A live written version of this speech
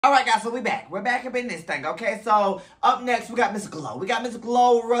Alright guys, so we're back up in this thing, okay? So, up next, we got Miss Glow. We got Miss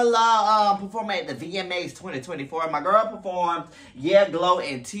Glorilla performing at the VMAs 2024. My girl performed Yeah Glow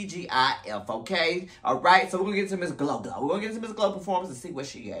and TGIF, okay? Alright, so we're gonna get to Miss Glow. We're gonna get to Miss Glow performance and see what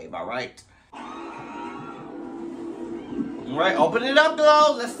she gave, alright? Alright, open it up,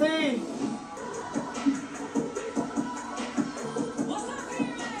 Glow. Let's see.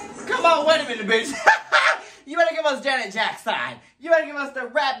 Come on, wait a minute, bitch. You better give us Janet Jackson. You better give us the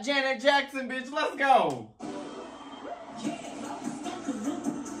rap Janet Jackson, bitch. Let's go.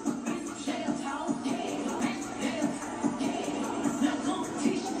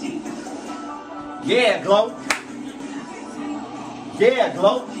 Yeah, Glow. Yeah,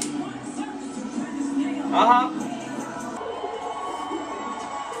 Glow.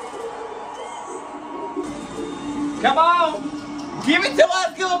 Come on. Give it to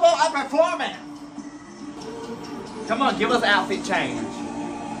us, Gilbo. I'm performing. Come on, give us outfit change.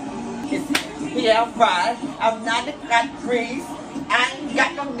 Yeah, I'm fried. I'm not crease. I ain't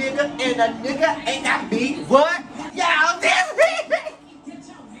got no nigga, and a nigga ain't got me. What? Yeah, this me.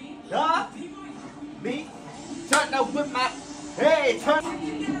 Huh? Me? Turn up with my. Hey, turn.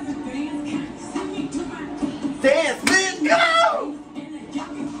 Dance, let's go!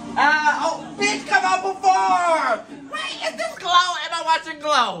 Oh, bitch, come on, perform! Wait, is this Glow? Am I watching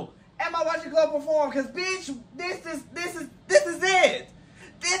Glow? Am I watching Glow perform? Cause bitch, this is it.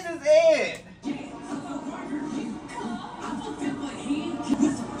 This is it.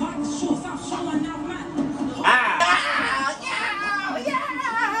 Yeah.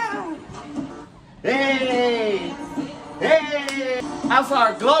 Hey. I'm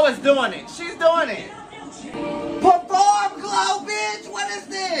sorry, Glow is doing it. She's doing it. Perform, Glow, bitch. What is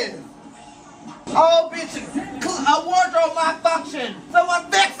this? Oh, bitch, a wardrobe malfunction. Someone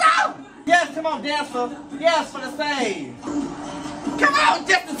fix them. Yes, come on, dancer. Yes, for the save. Come on,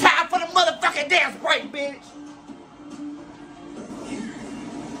 just in time for the motherfucking dance break, bitch.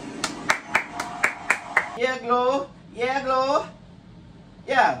 Yeah, Glow. Yeah, Glow.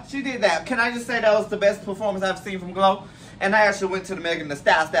 Yeah, she did that. Can I just say that was the best performance I've seen from Glow? And I actually went to the Megan Thee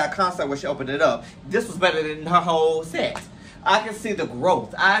Stallion concert where she opened it up. This was better than her whole set. I can see the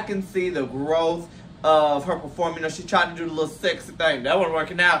growth. I can see the growth of her performing. You know, she tried to do the little sexy thing. That wasn't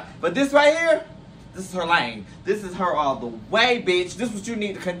working out. But this right here, this is her lane. This is her all the way, bitch. This is what you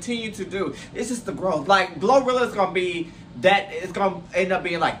need to continue to do. It's just the growth. Like, Glorilla is going to be that, it's going to end up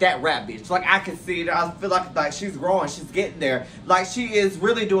being like that rap bitch. Like, I can see it. I feel like she's growing. She's getting there. Like, she is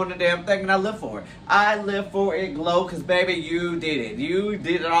really doing the damn thing, and I live for it. I live for it, Glow, because, baby, you did it. You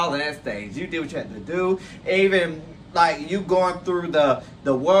did it all in that stage. You did what you had to do. Even like you going through the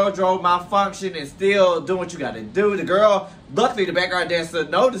wardrobe malfunction and still doing what you gotta do. The girl, luckily the background dancer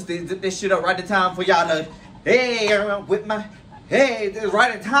noticed this shit up right in time for y'all to, hey, with my, hey,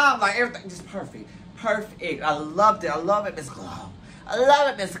 right in time, like everything just perfect. Perfect. I loved it. I love it, Miss Glow. I love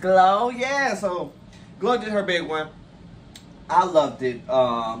it, Miss Glow. Yeah, so Glow did her big one. I loved it.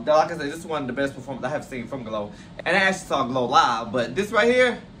 Like I said, this is one of the best performances I have seen from Glow. And I actually saw Glow live, but this right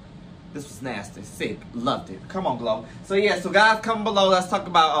here, this was nasty, sick, loved it. Come on, Glow. So yeah, so guys, comment below. Let's talk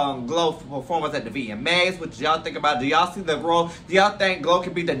about Glow performance at the VMAs. What y'all think about? Do y'all see the growth? Do y'all think Glow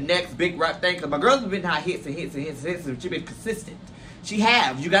could be the next big rap thing? Cause my girl's been hot hits and she's been consistent. She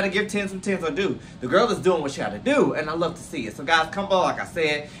have. You gotta give 10 some 10s or do. The girl is doing what she gotta do, and I love to see it. So guys, comment below, like I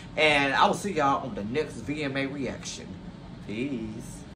said, and I will see y'all on the next VMA reaction. Peace.